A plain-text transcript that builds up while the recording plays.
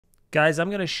Guys, I'm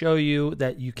going to show you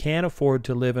that you can afford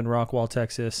to live in Rockwall,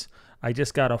 Texas. I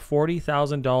just got a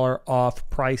 $40,000 off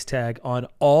price tag on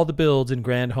all the builds in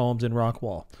Grand Homes in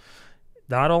Rockwall.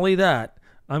 Not only that,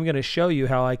 I'm going to show you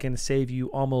how I can save you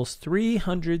almost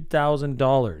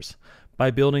 $300,000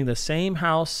 by building the same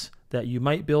house that you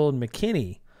might build in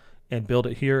McKinney and build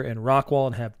it here in Rockwall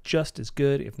and have just as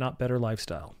good, if not better,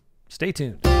 lifestyle. Stay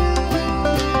tuned.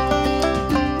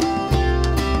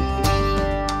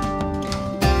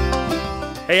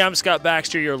 Hey, I'm Scott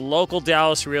Baxter, your local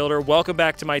Dallas realtor. Welcome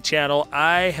back to my channel.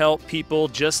 I help people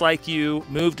just like you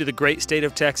move to the great state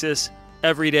of Texas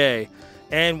every day.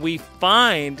 And we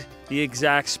find the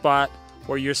exact spot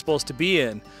where you're supposed to be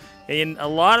in. And a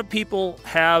lot of people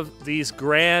have these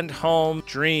grand home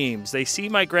dreams. They see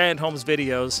my grand homes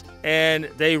videos and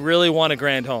they really want a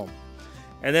grand home.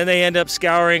 And then they end up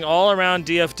scouring all around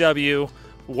DFW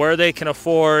where they can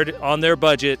afford on their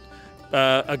budget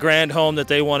a grand home that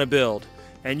they want to build.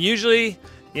 And usually,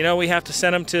 you know, we have to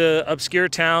send them to obscure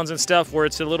towns and stuff where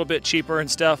it's a little bit cheaper and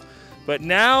stuff. But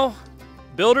now,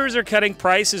 builders are cutting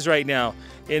prices right now.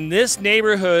 In this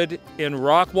neighborhood in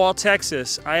Rockwall,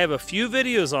 Texas, I have a few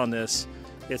videos on this.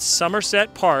 It's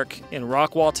Somerset Park in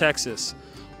Rockwall, Texas.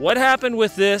 What happened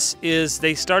with this is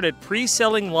they started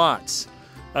pre-selling lots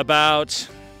about,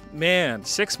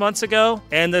 6 months ago,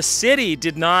 and the city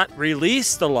did not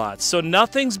release the lots, so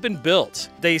nothing's been built.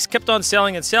 They kept on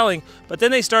selling and selling, but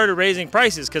then they started raising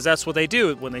prices because that's what they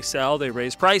do. When they sell, they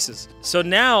raise prices. So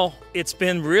now it's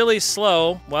been really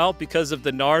slow, well, because of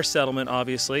the NAR settlement,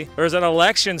 obviously. There's an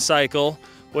election cycle,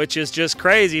 which is just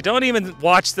crazy. Don't even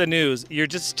watch the news. You're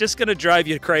just gonna drive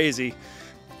you crazy.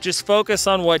 Just focus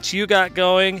on what you got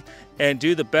going and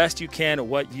do the best you can at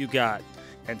what you got.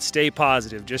 And stay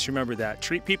positive. Just remember that.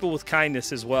 Treat people with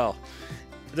kindness as well.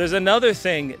 There's another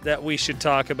thing that we should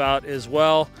talk about as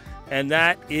well, and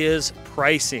that is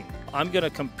pricing. I'm going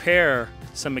to compare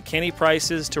some McKinney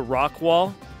prices to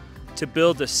Rockwall to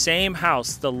build the same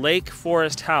house, the Lake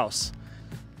Forest house.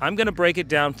 I'm going to break it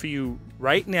down for you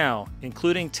right now,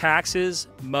 including taxes,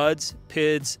 MUDs,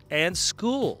 PIDs, and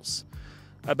schools,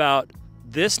 about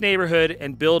this neighborhood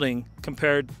and building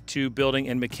compared to building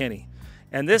in McKinney.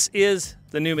 And this is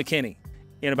the new McKinney.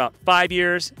 In about 5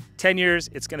 years, 10 years,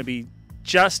 it's going to be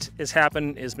just as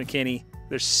happening as McKinney.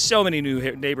 There's so many new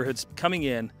neighborhoods coming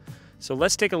in. So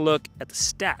let's take a look at the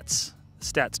stats. The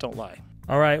stats don't lie.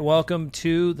 All right, welcome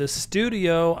to the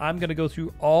studio. I'm going to go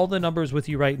through all the numbers with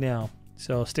you right now.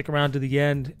 So stick around to the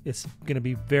end. It's going to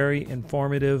be very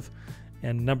informative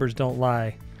and numbers don't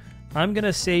lie. I'm going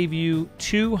to save you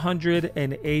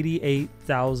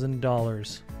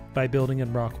 $288,000 by building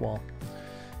in Rockwall,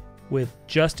 with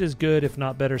just as good, if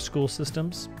not better, school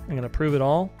systems. I'm going to prove it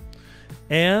all.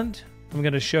 And I'm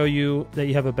going to show you that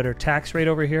you have a better tax rate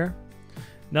over here.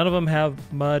 None of them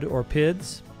have MUD or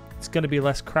PIDs. It's going to be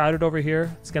less crowded over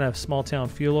here. It's going to have small town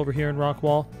feel over here in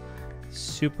Rockwall.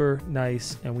 Super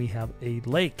nice. And we have a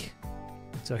lake.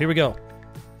 So here we go.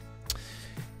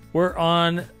 We're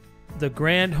on the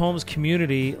Grand Homes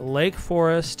community, Lake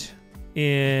Forest,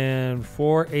 in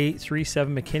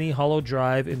 4837 McKinney Hollow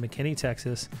Drive in McKinney,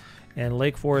 Texas. And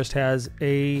Lake Forest has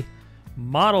a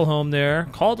model home there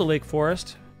called the Lake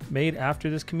Forest, made after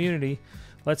this community.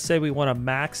 Let's say we want to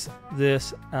max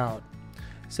this out.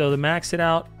 So the max it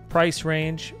out price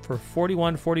range for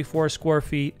 4144 square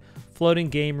feet, floating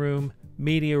game room,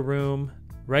 media room,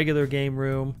 regular game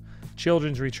room,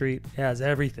 children's retreat, it has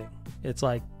everything. It's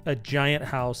like a giant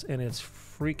house and it's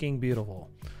freaking beautiful.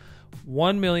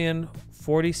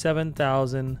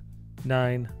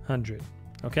 $1,047,900.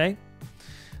 Okay?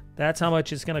 That's how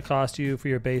much it's going to cost you for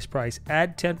your base price.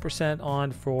 Add 10%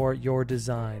 on for your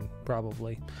design,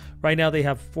 probably. Right now they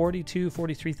have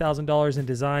 $43,000 in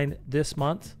design this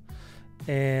month,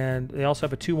 and they also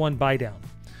have a 2-1 buy down.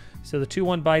 So the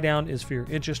 2-1 buy down is for your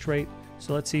interest rate.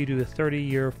 So let's say you do a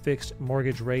 30-year fixed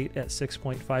mortgage rate at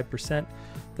 6.5%.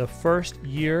 The first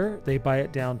year they buy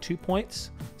it down 2 points,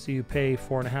 so you pay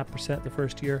 4.5% the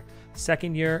first year.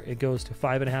 Second year it goes to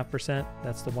 5.5%.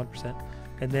 That's the 1%.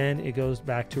 And then it goes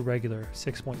back to regular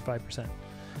 6.5%.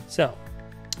 So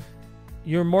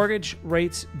your mortgage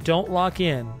rates don't lock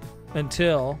in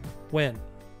until when?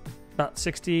 About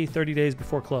 30 days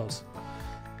before close.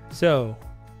 So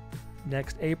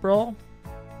next April,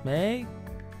 May,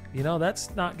 you know,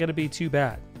 that's not going to be too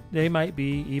bad. They might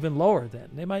be even lower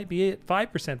then. They might be at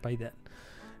 5% by then.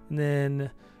 And then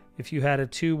if you had a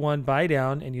 2-1 buy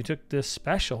down and you took this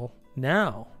special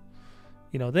now,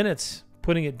 you know, then it's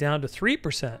putting it down to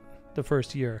 3% the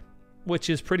first year, which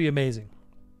is pretty amazing.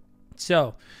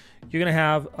 So you're going to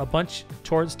have a bunch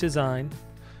towards design,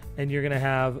 and you're going to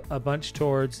have a bunch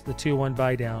towards the 2-1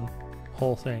 buy down.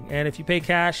 whole thing. And if you pay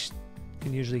cash, you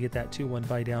can usually get that 2-1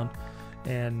 buy down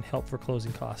and help for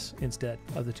closing costs instead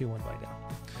of the 2-1 buy down.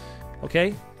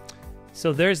 Okay,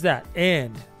 so there's that.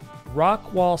 And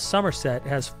Rockwall Somerset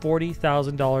has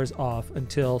 $40,000 off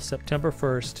until September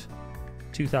 1st,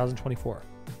 2024.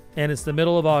 And it's the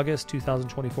middle of August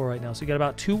 2024 right now. So you got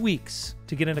about 2 weeks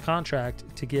to get into contract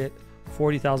to get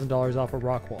 $40,000 off of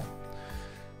Rockwall.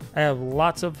 I have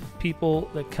lots of people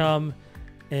that come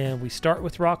and we start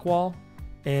with Rockwall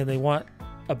and they want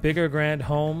a bigger grand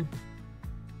home.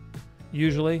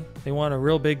 Usually they want a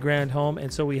real big grand home.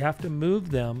 And so we have to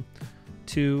move them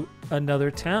to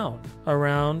another town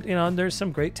around, and there's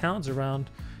some great towns around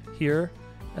here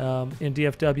in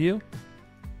DFW.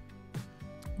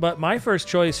 But my first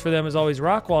choice for them is always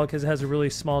Rockwall because it has a really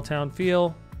small town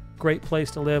feel, great place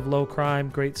to live, low crime,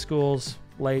 great schools,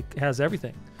 lake, has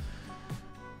everything.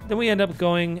 Then we end up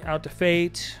going out to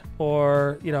Fate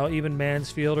or, even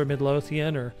Mansfield or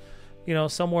Midlothian or,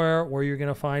 somewhere where you're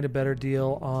going to find a better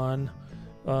deal on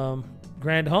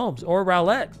Grand Homes or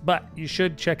Rowlett, but you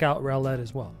should check out Rowlett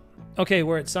as well. Okay,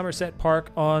 we're at Somerset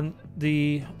Park on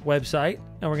the website,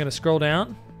 and we're going to scroll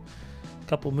down. A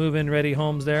couple move-in ready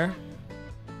homes there,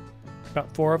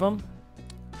 about 4 of them.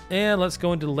 And let's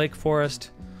go into the Lake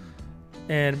Forest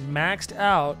and maxed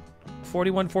out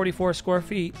 4144 square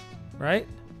feet, right?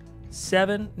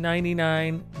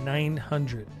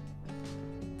 $799,900.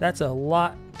 That's a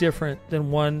lot different than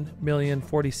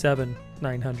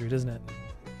 $1,047,900, isn't it?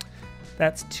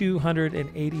 That's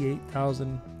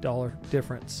 $288,000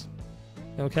 difference.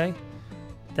 Okay,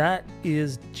 that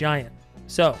is giant.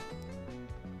 So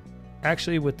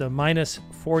actually, with the minus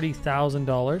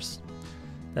 $40,000,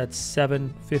 that's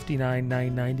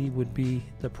 $759,990 would be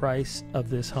the price of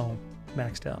this home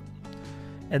maxed out.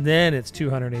 And then it's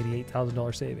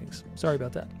 $288,000 savings. Sorry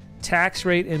about that. Tax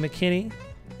rate in McKinney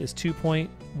is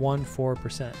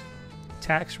 2.14%.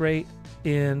 Tax rate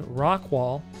in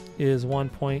Rockwall is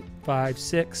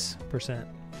 1.56%.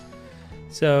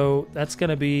 So that's going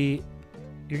to be,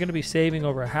 you're going to be saving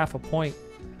over 0.5 point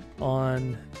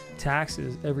on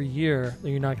taxes every year that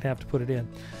you're not going to have to put it in.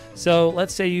 So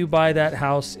let's say you buy that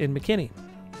house in McKinney.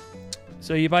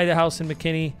 So you buy the house in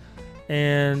McKinney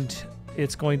and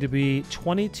it's going to be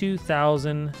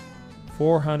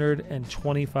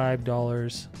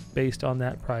 $22,425 based on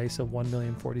that price of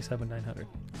 $1,047,900.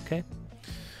 Okay.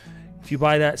 If you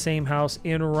buy that same house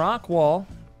in Rockwall,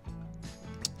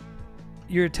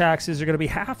 your taxes are going to be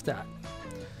half that.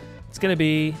 It's going to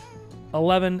be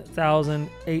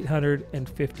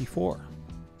 $11,854.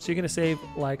 So you're going to save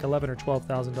like $11,000 or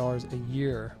 $12,000 a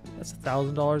year. That's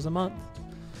 $1,000 a month.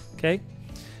 Okay.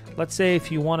 Let's say if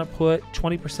you want to put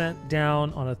 20%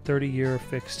 down on a 30-year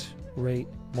fixed rate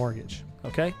mortgage.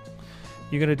 Okay.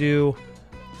 You're going to do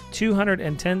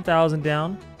 $210,000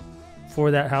 down for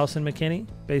that house in McKinney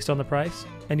based on the price,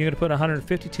 and you're going to put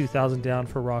 $152,000 down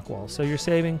for Rockwall. So you're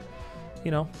saving,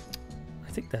 I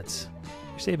think you're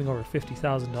saving over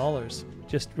 $50,000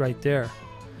 just right there.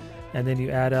 And then you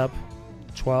add up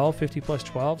 50 plus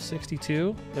 12,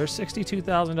 62. There's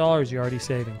 $62,000 you're already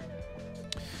saving.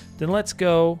 Then let's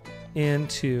go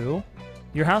into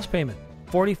your house payment.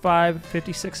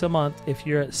 $45.56 a month if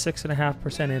you're at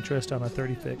 6.5% interest on a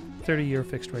 30-year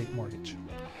fixed rate mortgage.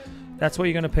 That's what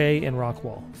you're going to pay in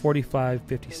Rockwall,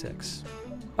 $45.56,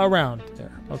 around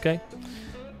there. Okay.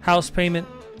 House payment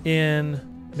in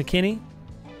McKinney,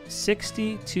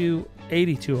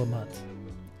 $62.82 a month.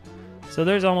 So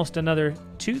there's almost another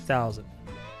 $2,000,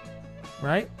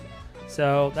 right?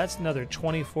 So that's another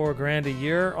 24 grand a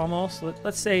year almost.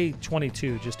 Let's say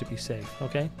 22 just to be safe.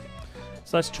 Okay.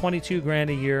 So that's 22 grand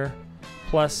a year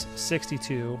plus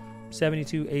 62,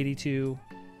 72, 82,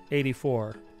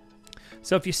 84.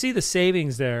 So if you see the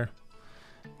savings there,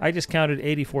 I just counted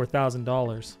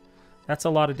 $84,000. That's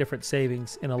a lot of different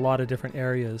savings in a lot of different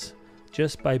areas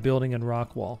just by building in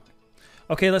Rockwall.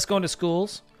 Okay, let's go into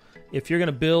schools. If you're going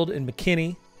to build in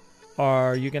McKinney,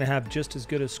 are you going to have just as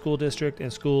good a school district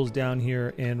and schools down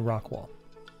here in Rockwall?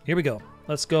 Here we go.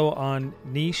 Let's go on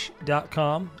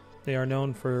niche.com. They are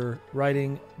known for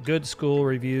writing good school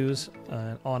reviews,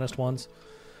 honest ones.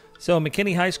 So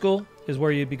McKinney High School is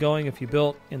where you'd be going if you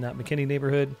built in that McKinney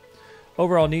neighborhood.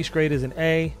 Overall niche grade is an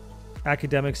A.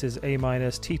 Academics is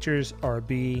A-. Teachers are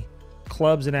B.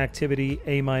 Clubs and activity,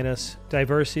 A-.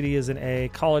 Diversity is an A.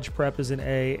 College prep is an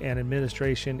A. And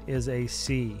administration is a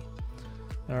C.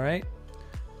 All right.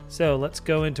 So let's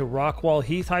go into Rockwall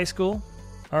Heath High School.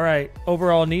 All right.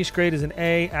 Overall niche grade is an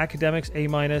A. Academics, A-.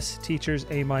 Teachers,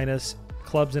 A-.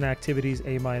 Clubs and activities,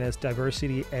 A-.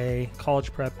 Diversity, A.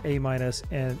 College prep, A-.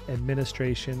 And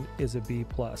administration is a B+.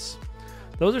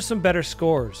 Those are some better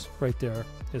scores right there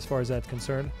as far as that's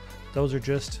concerned. Those are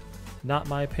just not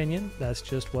my opinion. That's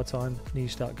just what's on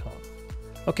niche.com.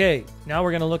 Okay, now we're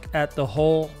going to look at the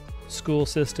whole school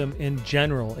system in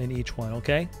general in each one,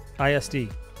 okay? ISD.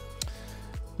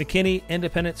 McKinney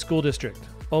Independent School District.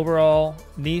 Overall,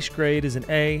 niche grade is an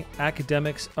A.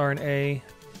 Academics are an A.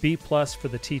 B+ for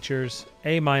the teachers.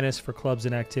 A- for clubs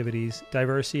and activities.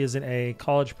 Diversity is an A.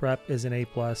 College prep is an A+.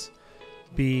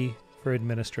 B for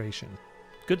administration.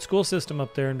 Good school system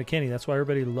up there in McKinney. That's why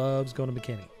everybody loves going to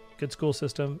McKinney. Good school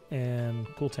system and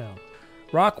cool town.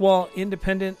 Rockwall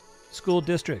Independent School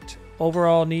District.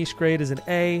 Overall niche grade is an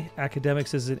A.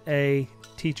 Academics is an A.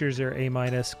 Teachers are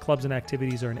A-. Clubs and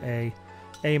activities are an A.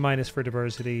 A- for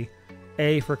diversity.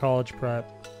 A for college prep.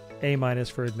 A-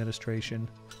 for administration.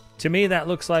 To me, that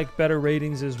looks like better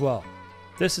ratings as well.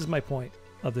 This is my point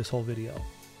of this whole video.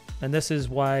 And this is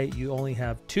why you only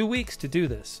have 2 weeks to do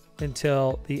this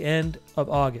until the end of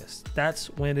August. That's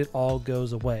when it all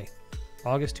goes away.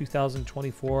 August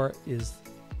 2024 is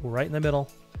right in the middle.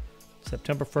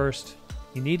 September 1st,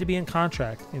 you need to be in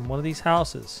contract in one of these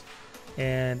houses.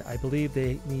 And I believe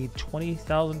they need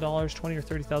 $20,000, $20,000 or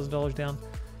 $30,000 down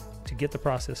to get the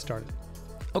process started.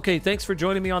 Okay, thanks for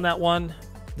joining me on that one.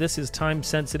 This is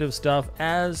time-sensitive stuff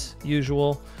as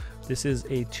usual. This is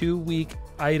a 2-week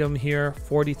item here,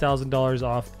 $40,000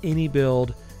 off any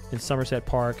build in Somerset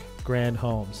Park Grand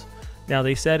Homes. Now,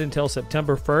 they said until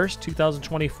September 1st,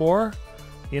 2024.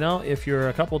 You know, if you're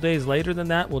a couple days later than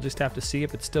that, we'll just have to see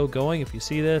if it's still going. If you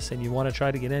see this and you want to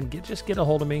try to get in, just get a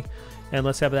hold of me and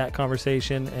let's have that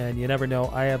conversation. And you never know,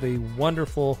 I have a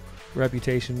wonderful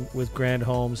reputation with Grand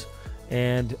Homes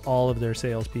and all of their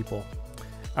salespeople.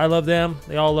 I love them.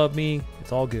 They all love me.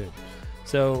 It's all good.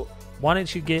 So why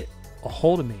don't you get a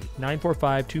hold of me,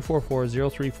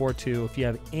 945-244-0342. If you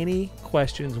have any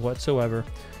questions whatsoever,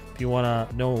 if you want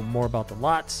to know more about the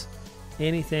lots,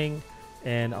 anything,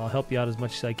 and I'll help you out as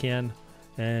much as I can.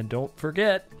 And don't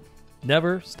forget,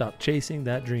 never stop chasing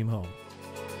that dream home.